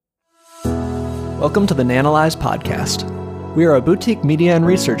Welcome to the Nanalyze podcast. We are a boutique media and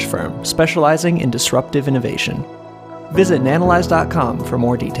research firm specializing in disruptive innovation. Visit nanalyze.com for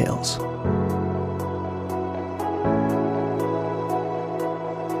more details.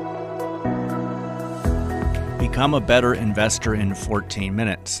 Become a better investor in 14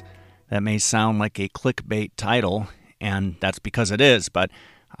 minutes. That may sound like a clickbait title, and that's because it is, but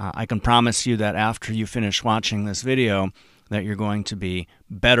I can promise you that after you finish watching this video, that you're going to be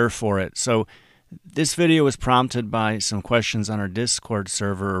better for it. So this video was prompted by some questions on our Discord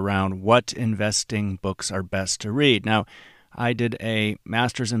server around what investing books are best to read. Now, I did a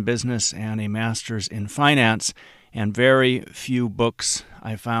master's in business and a master's in finance, and very few books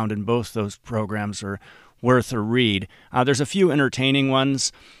I found in both those programs are worth a read. There's a few entertaining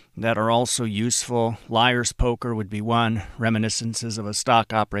ones that are also useful. Liar's Poker would be one, Reminiscences of a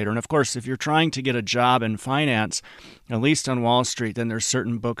Stock Operator. And of course, if you're trying to get a job in finance, at least on Wall Street, then there's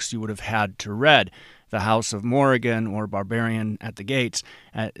certain books you would have had to read. The House of Morrigan or Barbarian at the Gates.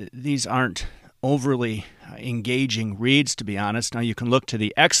 These aren't overly engaging reads, to be honest. Now, you can look to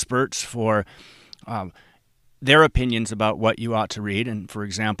the experts for their opinions about what you ought to read. And for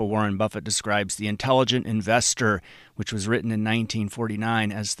example, Warren Buffett describes The Intelligent Investor, which was written in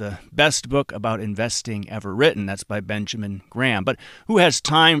 1949, as the best book about investing ever written. That's by Benjamin Graham. But who has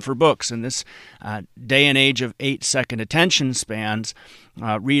time for books in this day and age of 8-second attention spans?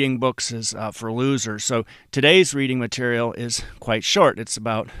 Reading books is for losers. So today's reading material is quite short. It's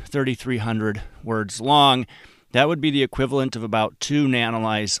about 3,300 words long. That would be the equivalent of about 2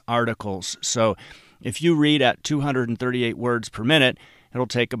 Nanalyze articles. So if you read at 238 words per minute, it'll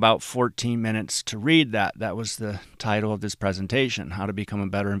take about 14 minutes to read that. That was the title of this presentation, How to Become a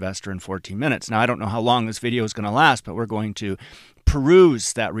Better Investor in 14 Minutes. Now, I don't know how long this video is going to last, but we're going to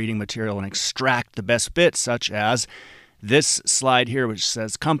peruse that reading material and extract the best bits, such as this slide here, which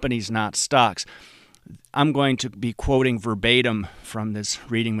says companies, not stocks. I'm going to be quoting verbatim from this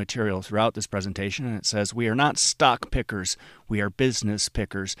reading material throughout this presentation, and it says, "We are not stock pickers, we are business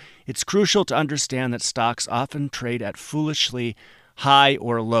pickers. It's crucial to understand that stocks often trade at foolishly high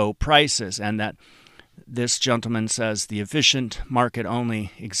or low prices," and that this gentleman says the efficient market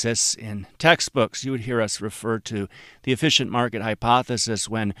only exists in textbooks. You would hear us refer to the efficient market hypothesis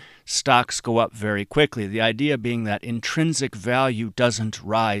when stocks go up very quickly, the idea being that intrinsic value doesn't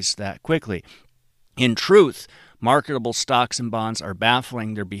rise that quickly. In truth, marketable stocks and bonds are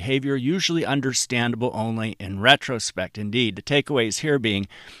baffling, their behavior usually understandable only in retrospect. Indeed, the takeaways here being,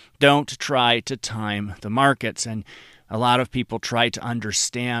 don't try to time the markets. And a lot of people try to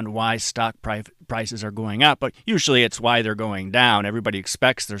understand why stock prices are going up, but usually it's why they're going down. Everybody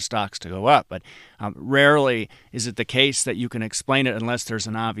expects their stocks to go up, but rarely is it the case that you can explain it unless there's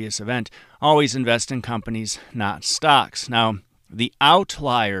an obvious event. Always invest in companies, not stocks. Now, the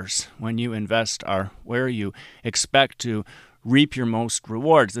outliers when you invest are where you expect to reap your most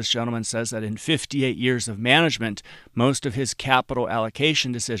rewards. This gentleman says that in 58 years of management, most of his capital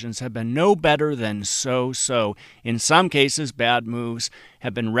allocation decisions have been no better than so-so. In some cases, bad moves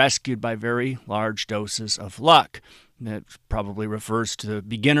have been rescued by very large doses of luck. That probably refers to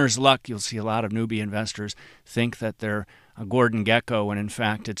beginner's luck. You'll see a lot of newbie investors think that they're a Gordon Gekko, when in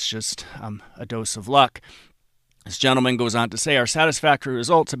fact it's just a dose of luck. This gentleman goes on to say, our satisfactory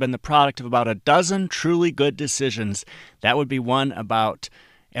results have been the product of about a dozen truly good decisions. That would be one about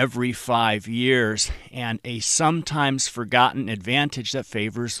every 5 years, and a sometimes forgotten advantage that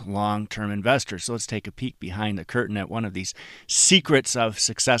favors long-term investors. So let's take a peek behind the curtain at one of these secrets of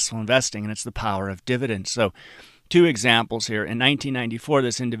successful investing, and it's the power of dividends. So 2 examples here. In 1994,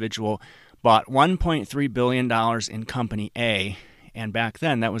 this individual bought $1.3 billion in Company A, and back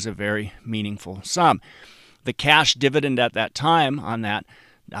then that was a very meaningful sum. The cash dividend at that time on that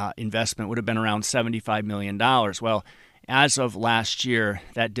investment would have been around $75 million. Well, as of last year,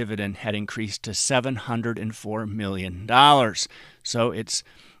 that dividend had increased to $704 million. So it's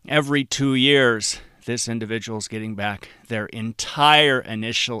every 2 years, this individual is getting back their entire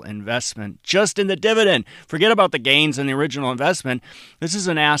initial investment just in the dividend. Forget about the gains in the original investment. This is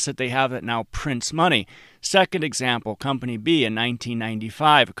an asset they have that now prints money. Second example, Company B in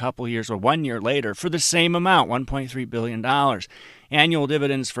 1995, a couple years or 1 year later, for the same amount, $1.3 billion. Annual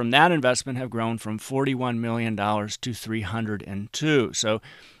dividends from that investment have grown from $41 million to $302. So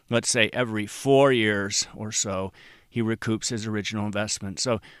let's say every 4 years or so, he recoups his original investment.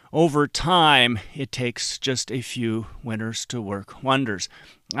 So over time, it takes just a few winners to work wonders.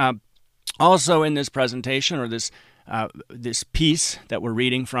 Also in this presentation, or this piece that we're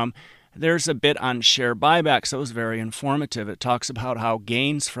reading from, there's a bit on share buybacks that was very informative. It talks about how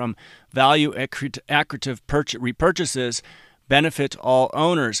gains from value accretive repurchases benefit all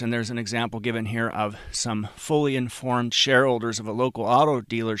owners. And there's an example given here of some fully informed shareholders of a local auto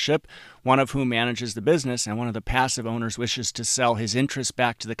dealership, one of whom manages the business, and one of the passive owners wishes to sell his interest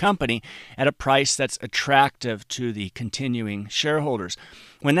back to the company at a price that's attractive to the continuing shareholders.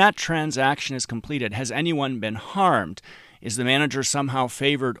 When that transaction is completed, has anyone been harmed? Is the manager somehow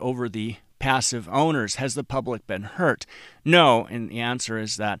favored over the passive owners? Has the public been hurt? No, and the answer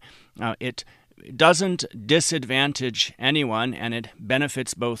is that it doesn't disadvantage anyone, and it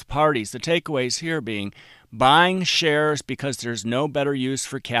benefits both parties. The takeaways here being buying shares because there's no better use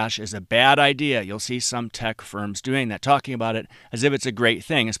for cash is a bad idea. You'll see some tech firms doing that, talking about it as if it's a great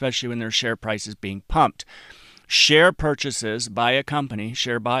thing, especially when their share price is being pumped. Share purchases by a company,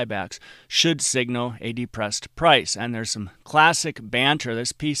 share buybacks, should signal a depressed price. And there's some classic banter.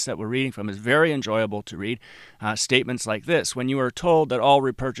 This piece that we're reading from is very enjoyable to read. Statements like this: when you are told that all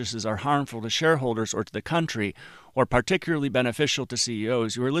repurchases are harmful to shareholders or to the country, or particularly beneficial to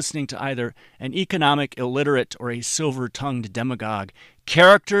CEOs, you are listening to either an economic illiterate or a silver-tongued demagogue,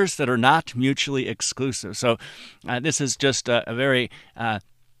 characters that are not mutually exclusive. So this is just a very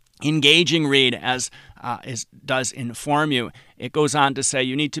engaging read, as does inform you. It goes on to say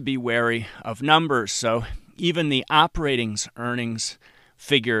you need to be wary of numbers. So even the operating earnings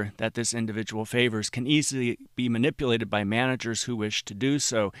figure that this individual favors can easily be manipulated by managers who wish to do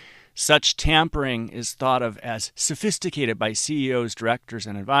so. Such tampering is thought of as sophisticated by CEOs, directors,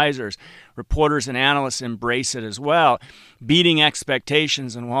 and advisors. Reporters and analysts embrace it as well. Beating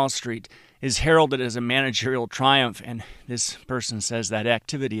expectations on Wall Street is heralded as a managerial triumph, and this person says that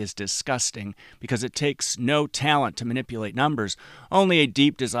activity is disgusting because it takes no talent to manipulate numbers. Only a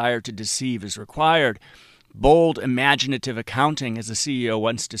deep desire to deceive is required. Bold, imaginative accounting, as the CEO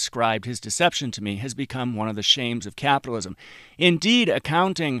once described his deception to me, has become one of the shames of capitalism. Indeed,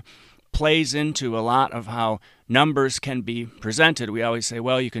 accounting plays into a lot of how numbers can be presented. We always say,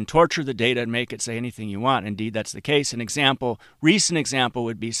 well, you can torture the data and make it say anything you want. Indeed, that's the case. Recent example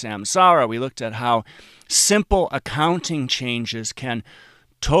would be Samsara. We looked at how simple accounting changes can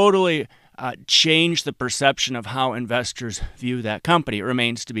totally change the perception of how investors view that company. It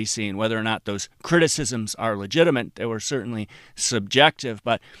remains to be seen whether or not those criticisms are legitimate. They were certainly subjective,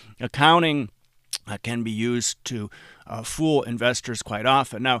 but accounting can be used to fool investors quite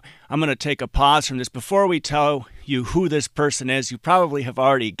often. Now, I'm going to take a pause from this. Before we tell you who this person is, you probably have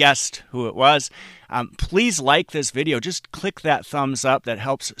already guessed who it was. Please like this video. Just click that thumbs up. That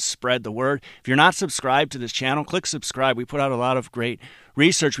helps spread the word. If you're not subscribed to this channel, click subscribe. We put out a lot of great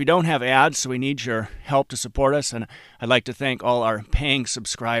research. We don't have ads, so we need your help to support us, and I'd like to thank all our paying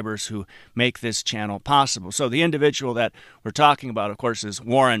subscribers who make this channel possible. So the individual that we're talking about, of course, is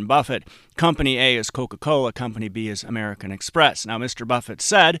Warren Buffett. Company A is Coca-Cola. Company B is American Express. Now, Mr. Buffett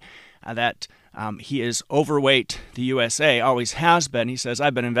said that he is overweight the USA, always has been. He says,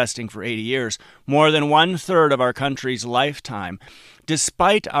 I've been investing for 80 years, more than 1/3 of our country's lifetime.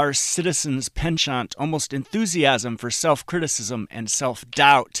 Despite our citizens' penchant, almost enthusiasm for self-criticism and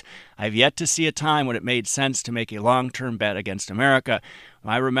self-doubt, I've yet to see a time when it made sense to make a long-term bet against America.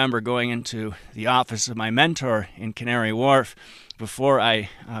 I remember going into the office of my mentor in Canary Wharf before I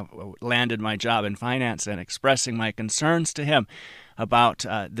landed my job in finance and expressing my concerns to him about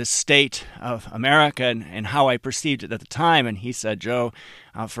the state of America and how I perceived it at the time. And he said, Joe,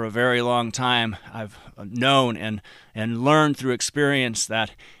 for a very long time, I've known and learned through experience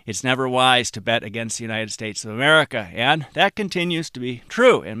that it's never wise to bet against the United States of America. And that continues to be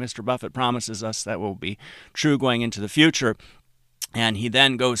true. And Mr. Buffett promises us that will be true going into the future. And he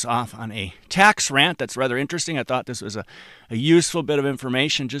then goes off on a tax rant that's rather interesting. I thought this was a useful bit of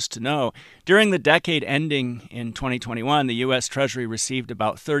information just to know. During the decade ending in 2021, the U.S. Treasury received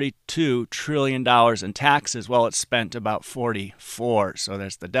about $32 trillion in taxes, while it spent about $44. So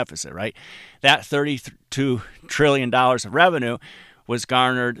there's the deficit, right? That $32 trillion of revenue was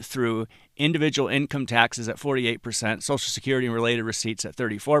garnered through individual income taxes at 48%, Social Security and related receipts at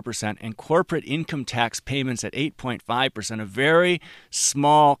 34%, and corporate income tax payments at 8.5%, a very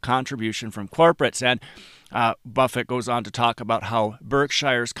small contribution from corporates. And Buffett goes on to talk about how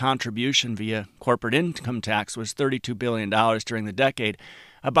Berkshire's contribution via corporate income tax was $32 billion during the decade,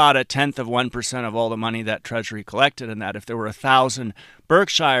 about 0.1% of all the money that Treasury collected, and that if there were 1,000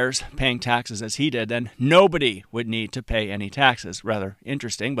 Berkshires paying taxes as he did, then nobody would need to pay any taxes. Rather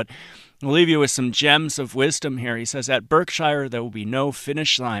interesting, but we'll leave you with some gems of wisdom here. He says, at Berkshire, there will be no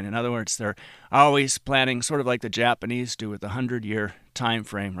finish line. In other words, they're always planning, sort of like the Japanese do with the 100-year time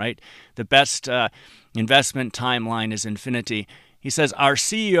frame, right? The best investment timeline is infinity. He says, our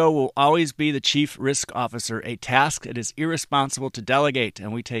CEO will always be the chief risk officer, a task it is irresponsible to delegate.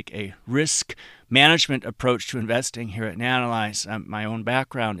 And we take a risk management approach to investing here at Nanalyze. My own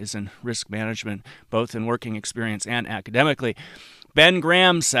background is in risk management, both in working experience and academically. Ben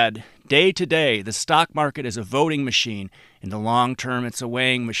Graham said, day to day, the stock market is a voting machine. In the long term, it's a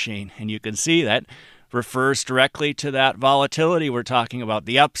weighing machine. And you can see that refers directly to that volatility we're talking about,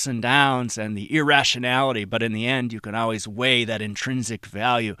 the ups and downs and the irrationality. But in the end, you can always weigh that intrinsic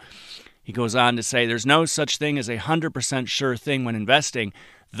value. He goes on to say, there's no such thing as a 100% sure thing when investing.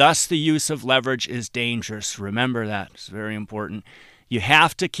 Thus, the use of leverage is dangerous. Remember that. It's very important. You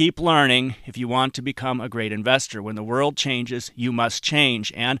have to keep learning if you want to become a great investor. When the world changes, you must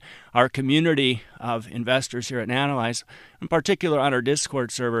change. And our community of investors here at Nanalyze, in particular on our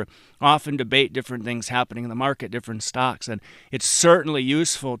Discord server, often debate different things happening in the market, different stocks. And it's certainly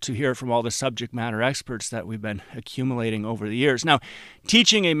useful to hear from all the subject matter experts that we've been accumulating over the years. Now,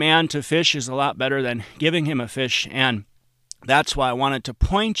 teaching a man to fish is a lot better than giving him a fish, and that's why I wanted to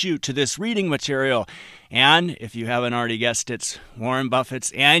point you to this reading material. And if you haven't already guessed, it's Warren Buffett's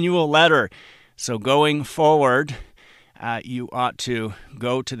annual letter. So going forward, you ought to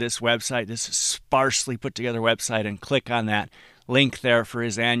go to this website, this sparsely put together website, and click on that link there for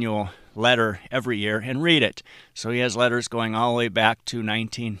his annual letter every year and read it. So he has letters going all the way back to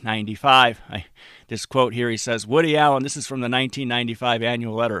 1995. This quote here, he says, Woody Allen, this is from the 1995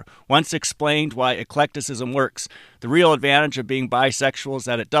 annual letter, once explained why eclecticism works. The real advantage of being bisexual is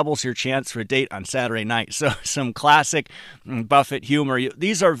that it doubles your chance for a date on Saturday night. So some classic Buffett humor.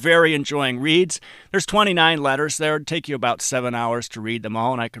 These are very enjoying reads. There's 29 letters there. It'd take you about 7 hours to read them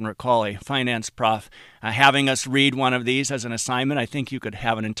all. And I can recall a finance prof having us read one of these as an assignment. I think you could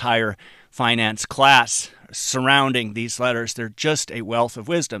have an entire finance class surrounding these letters. They're just a wealth of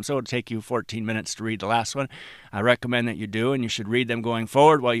wisdom. So it'll take you 14 minutes to read the last one. I recommend that you do, and you should read them going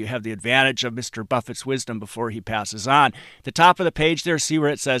forward while you have the advantage of Mr. Buffett's wisdom before he passes on. At the top of the page there, see where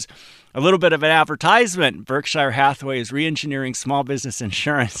it says a little bit of an advertisement. Berkshire Hathaway is re-engineering small business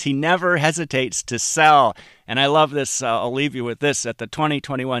insurance. He never hesitates to sell. And I love this. I'll leave you with this. At the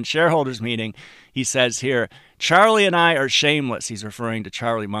 2021 shareholders meeting, he says here, Charlie and I are shameless. He's referring to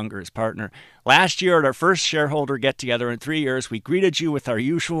Charlie Munger, his partner. Last year at our first shareholder get-together in 3 years, we greeted you with our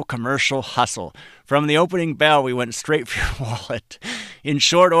usual commercial hustle. From the opening bell, we went straight for your wallet. In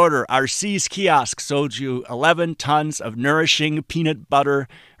short order, our C's kiosk sold you 11 tons of nourishing peanut brittle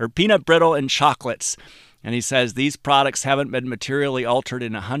and chocolates. And he says these products haven't been materially altered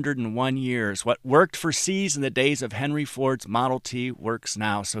in 101 years. What worked for C's in the days of Henry Ford's Model T works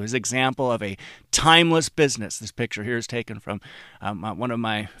now. So his example of a timeless business. This picture here is taken from one of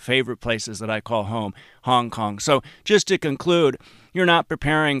my favorite places that I call home, Hong Kong. So just to conclude, you're not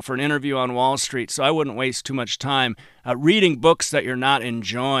preparing for an interview on Wall Street, so I wouldn't waste too much time reading books that you're not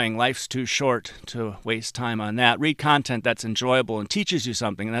enjoying. Life's too short to waste time on that. Read content that's enjoyable and teaches you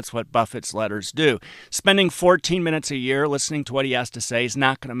something, and that's what Buffett's letters do. Spending 14 minutes a year listening to what he has to say is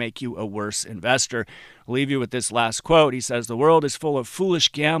not going to make you a worse investor. I'll leave you with this last quote. He says, the world is full of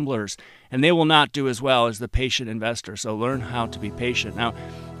foolish gamblers, and they will not do as well as the patient investor, so learn how to be patient. Now,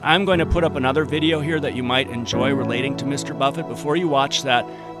 I'm going to put up another video here that you might enjoy relating to Mr. Buffett. Before you watch that,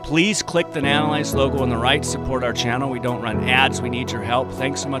 please click the Nanalyze logo on the right. Support our channel. We don't run ads. We need your help.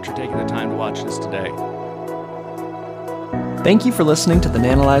 Thanks so much for taking the time to watch this today. Thank you for listening to the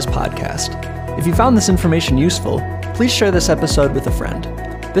Nanalyze podcast. If you found this information useful, please share this episode with a friend.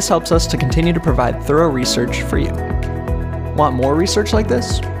 This helps us to continue to provide thorough research for you. Want more research like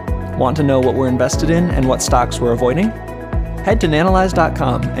this? Want to know what we're invested in and what stocks we're avoiding? Head to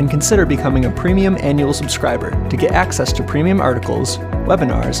Nanalyze.com and consider becoming a premium annual subscriber to get access to premium articles,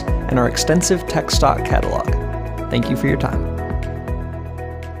 webinars, and our extensive tech stock catalog. Thank you for your time.